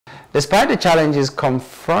Despite the challenges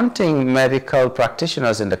confronting medical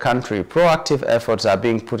practitioners in the country, proactive efforts are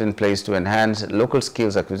being put in place to enhance local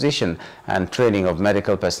skills acquisition and training of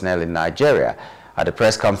medical personnel in Nigeria. At a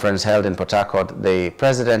press conference held in Port Harcourt, the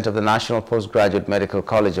president of the National Postgraduate Medical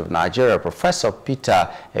College of Nigeria, Professor Peter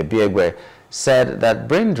Ebiegwe, said that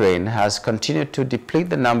brain drain has continued to deplete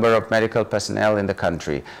the number of medical personnel in the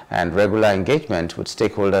country, and regular engagement with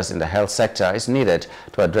stakeholders in the health sector is needed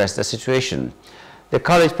to address the situation. The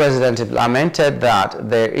college president lamented that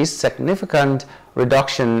there is significant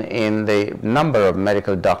reduction in the number of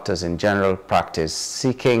medical doctors in general practice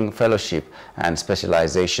seeking fellowship and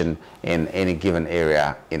specialization in any given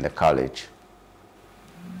area in the college.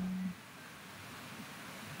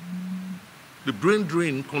 The brain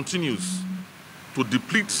drain continues to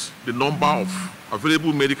deplete the number of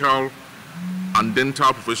available medical and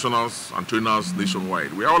dental professionals and trainers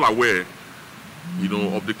nationwide. We are all aware,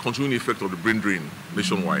 of the continuing effect of the brain drain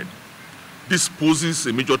nationwide. This poses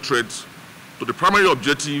a major threat to the primary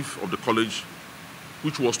objective of the college,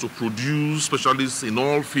 which was to produce specialists in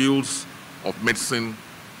all fields of medicine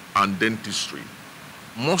and dentistry.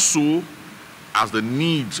 More so as the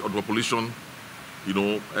needs of the population,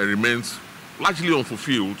 remains largely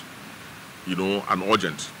unfulfilled, and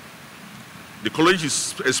urgent. The college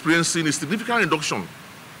is experiencing a significant reduction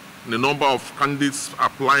in the number of candidates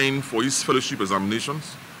applying for its fellowship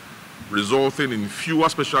examinations, resulting in fewer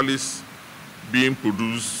specialists being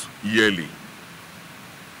produced yearly.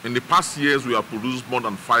 In the past years, we have produced more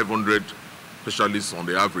than 500 specialists on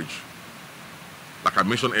the average. Like I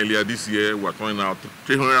mentioned earlier, this year we are turning out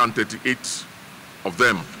 338 of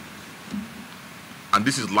them. And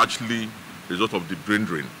this is largely the result of the brain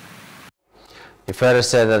drain. He further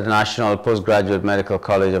said that the National Postgraduate Medical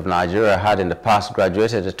College of Nigeria had in the past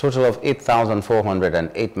graduated a total of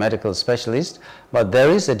 8,408 medical specialists, but there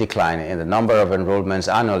is a decline in the number of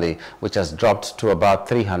enrollments annually, which has dropped to about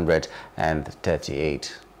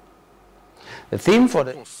 338. The theme for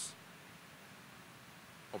the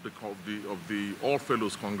All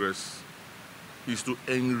Fellows Congress is to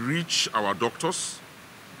enrich our doctors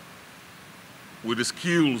with the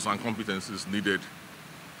skills and competencies needed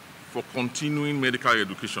for continuing medical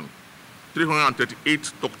education.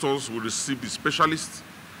 338 doctors will receive the specialist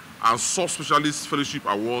and subspecialist fellowship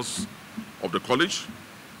awards of the college.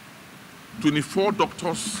 24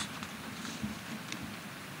 doctors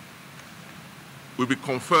will be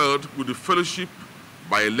conferred with the fellowship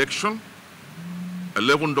by election.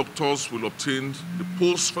 11 doctors will obtain the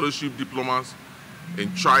post-fellowship diplomas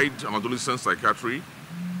in child and adolescent psychiatry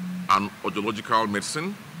and audiological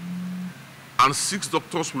medicine. And 6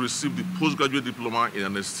 doctors will receive the postgraduate diploma in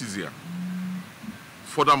anesthesia.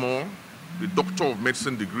 Furthermore, the Doctor of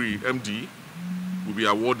Medicine degree, MD, will be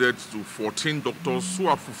awarded to 14 doctors who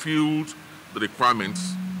have fulfilled the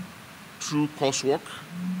requirements through coursework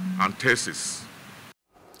and thesis.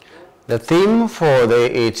 The theme for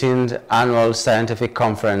the 18th Annual Scientific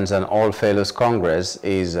Conference and All Fellows Congress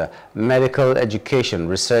is Medical Education,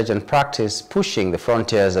 Research and Practice Pushing the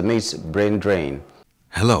Frontiers Amidst Brain Drain.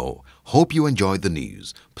 Hello. Hope you enjoyed the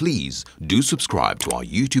news. Please do subscribe to our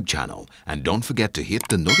YouTube channel and don't forget to hit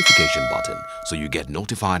the notification button so you get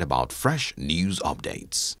notified about fresh news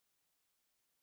updates.